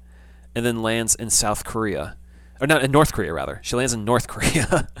tornado, and then lands in South Korea. Or not, in North Korea, rather. She lands in North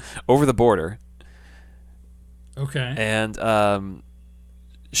Korea over the border. Okay. And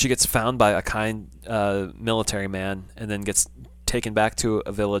she gets found by a kind military man and then gets taken back to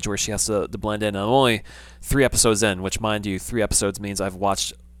a village where she has to blend in. And I'm only 3 episodes in, which, mind you, 3 episodes means I've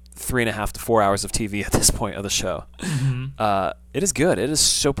watched 3.5 to 4 hours of TV at this point of the show. It is good. It is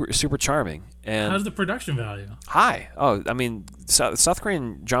super charming. And how's the production value? High. Oh, I mean, South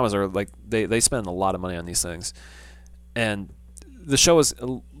Korean dramas are like they spend a lot of money on these things, and the show has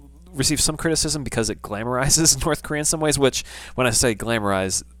received some criticism because it glamorizes North Korea in some ways. Which, when I say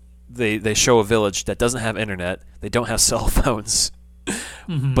glamorize, they show a village that doesn't have internet. They don't have cell phones,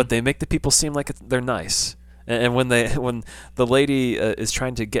 but they make the people seem like they're nice. And when the lady is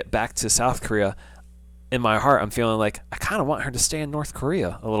trying to get back to South Korea, in my heart, I'm feeling like I kind of want her to stay in North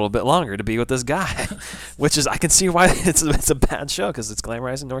Korea a little bit longer to be with this guy, which is I can see why it's a bad show because it's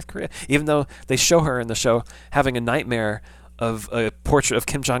glamorizing North Korea. Even though they show her in the show having a nightmare of a portrait of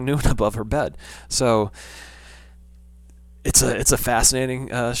Kim Jong-un above her bed, so it's a fascinating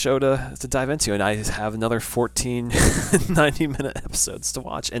show to dive into, and I have another 14 90-minute episodes to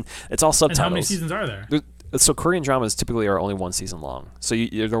watch, and it's all subtitles. And how many seasons are there? So Korean dramas typically are only one season long, so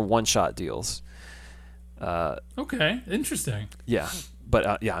they're one-shot deals. Okay, interesting. Yeah, but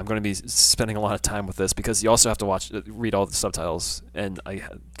I'm going to be spending a lot of time with this because you also have to read all the subtitles, and I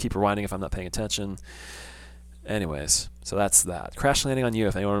keep rewinding if I'm not paying attention. Anyways, so that's that. Crash Landing on You,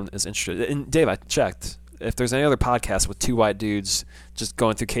 if anyone is interested. And Dave, I checked. If there's any other podcast with two white dudes just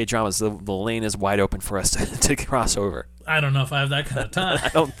going through K-dramas, the lane is wide open for us to cross over. I don't know if I have that kind of time. I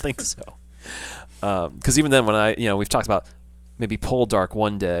don't think so. Because even then, when we've talked about maybe Pole Dark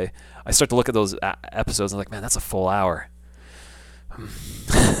one day, I start to look at those episodes and I'm like, man, that's a full hour.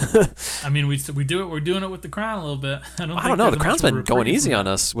 I mean, we do it. We're doing it with The Crown a little bit. I don't know. The Crown's been going easy on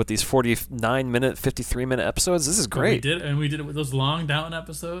us with these 49-minute, 53-minute episodes. This is great. We did it with those long Downton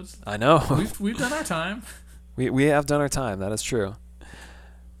episodes. I know. We've done our time. We have done our time. That is true.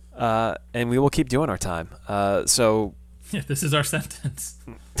 And we will keep doing our time. So. Yeah, this is our sentence.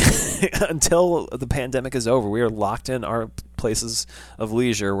 Until the pandemic is over, we are locked in our places of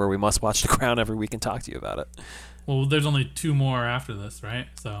leisure where we must watch The Crown every week and talk to you about it. Well, there's only 2 more after this, right?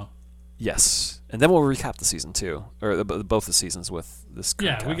 So. Yes, and then we'll recap the season 2, or both the seasons with this.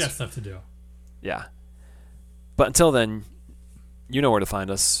 Yeah, cast. We got stuff to do. Yeah, but until then, you know where to find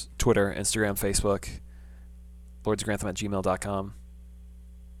us: Twitter, Instagram, Facebook, lordsofgrantham@gmail.com.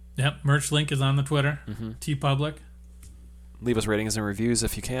 Yep, merch link is on the Twitter. TeePublic. Leave us ratings and reviews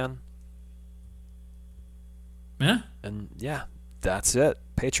if you can. Yeah. And that's it.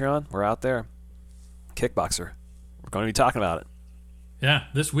 Patreon, we're out there. Kickboxer, we're going to be talking about it. Yeah,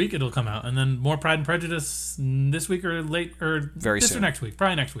 this week it'll come out, and then more Pride and Prejudice this week or very soon. Or next week,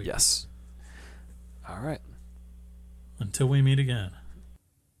 probably next week. Yes. All right. Until we meet again.